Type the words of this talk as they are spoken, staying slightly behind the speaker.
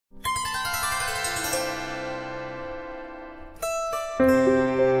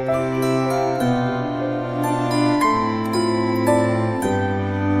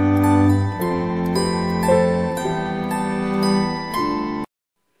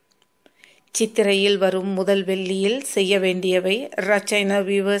சித்திரையில் வரும் முதல் வெள்ளியில் செய்ய வேண்டியவை. ரச்சைனா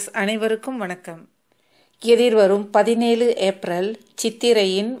வியூவர்ஸ் அனைவருக்கும் வணக்கம். எதிர்வரும் 17 ஏப்ரல்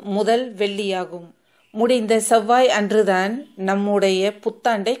சித்திரையின் முதல் வெள்ளியாகும். முடிந்த செவ்வாய் அன்றுதான் நம்முடைய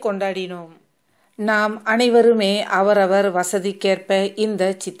புத்தாண்டை கொண்டாடினோம். நாம் அனைவருமே அவரவர் வசதிக்கேற்ப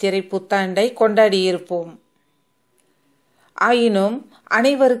இந்த சித்திரை புத்தாண்டை கொண்டாடியிருப்போம். ஆயினும்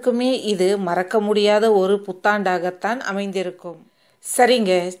அனைவருக்குமே இது மறக்க முடியாத ஒரு புத்தாண்டாகத்தான் அமைந்திருக்கும்.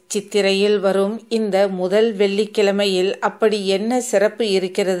 சரிங்க, சித்திரையில் வரும் இந்த முதல் வெள்ளிக்கிழமையில் அப்படி என்ன சிறப்பு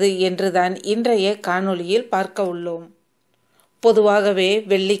இருக்கிறது என்றுதான் இன்றைய காணொளியில் பார்க்க உள்ளோம். பொதுவாகவே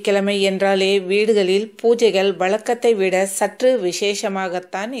வெள்ளிக்கிழமை என்றாலே வீடுகளில் பூஜைகள் வழக்கத்தை விட சற்று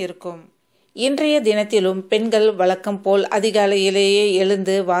விசேஷமாகத்தான் இருக்கும். இன்றைய தினத்திலும் பெண்கள் வழக்கம் போல் அதிகாலையிலேயே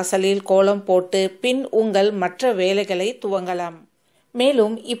எழுந்து வாசலில் கோலம் போட்டு பின் உங்கள் மற்ற வேலைகளை துவங்கலாம்.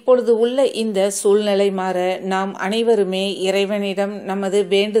 மேலும் இப்பொழுது உள்ள இந்த சூழ்நிலை மாற நாம் அனைவருமே இறைவனிடம் நமது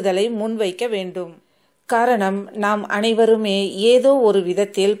வேண்டுதலை முன்வைக்க வேண்டும். காரணம், நாம் அனைவருமே ஏதோ ஒரு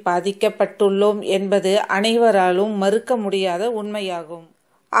விதத்தில் பாதிக்கப்பட்டுள்ளோம் என்பது அனைவராலும் மறுக்க முடியாத உண்மையாகும்.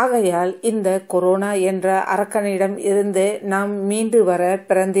 ஆகையால் இந்த கொரோனா என்ற அரக்கனிடம் இருந்து நாம் மீண்டு வர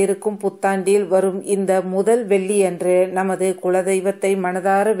பிறந்திருக்கும் புத்தாண்டில் வரும் இந்த முதல் வெள்ளியன்று நமது குலதெய்வத்தை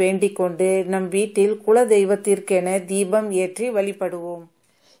மனதார வேண்டிக் கொண்டு நம் வீட்டில் குலதெய்வத்திற்கென தீபம் ஏற்றி வழிபடுவோம்.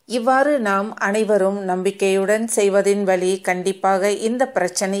 இவ்வாறு நாம் அனைவரும் நம்பிக்கையுடன் செய்வதின் வழி கண்டிப்பாக இந்த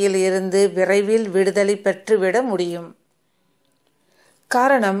பிரச்சனையில் இருந்து விரைவில் விடுதலை பெற்றுவிட முடியும்.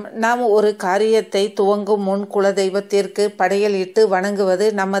 காரணம், நாம் ஒரு காரியத்தை துவங்கும் முன் குலதெய்வத்திற்கு படையலிட்டு வணங்குவது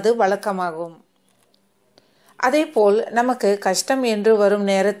நமது வழக்கமாகும். அதேபோல் நமக்கு கஷ்டம் என்று வரும்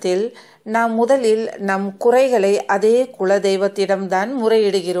நேரத்தில் நாம் முதலில் நம் குறைகளை அதே குலதெய்வத்திடம்தான்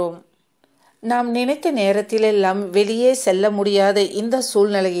முறையிடுகிறோம். நாம் நினைத்த நேரத்திலெல்லாம் வெளியே செல்ல முடியாத இந்த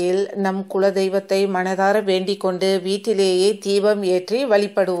சூழ்நிலையில் நம் குலதெய்வத்தை மனதார வேண்டிக் கொண்டு வீட்டிலேயே தீபம் ஏற்றி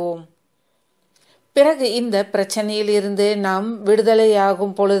வழிபடுவோம். பிறகு இந்த பிரச்சனையில் இருந்து நாம்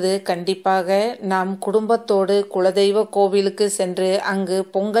விடுதலையாகும் பொழுது கண்டிப்பாக நாம் குடும்பத்தோடு குலதெய்வ கோவிலுக்கு சென்று அங்கு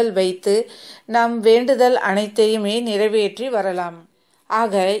பொங்கல் வைத்து நாம் வேண்டுதல் அனைத்தையுமே நிறைவேற்றி வரலாம்.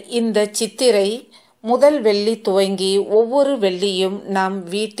 ஆக இந்த சித்திரை முதல் வெள்ளி துவங்கி ஒவ்வொரு வெள்ளியும் நாம்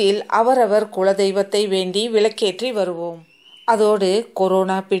வீட்டில் அவரவர் குலதெய்வத்தை வேண்டி விளக்கேற்றி வருவோம். அதோடு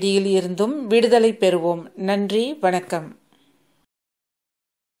கொரோனா பிடியில் இருந்தும் விடுதலை பெறுவோம். நன்றி, வணக்கம்.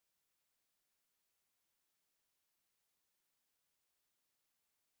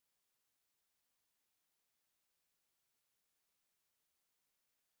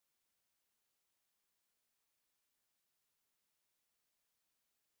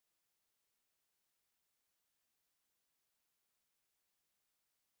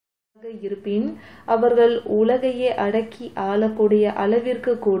 இருப்பின் அவர்கள் உலகையே அடக்கி ஆளக்கூடிய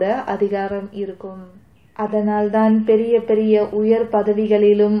அளவிற்கு கூட அதிகாரம் இருக்கும். அதனால்தான் பெரிய பெரிய உயர்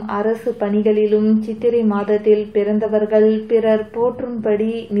பதவிகளிலும் அரசு பணிகளிலும் சித்திரை மாதத்தில் பிறந்தவர்கள் பிறர்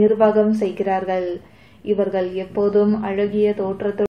போற்றும்படி நிர்வாகம் செய்கிறார்கள். இவர்கள் எப்போதும் அழகிய தோற்றத்துடன்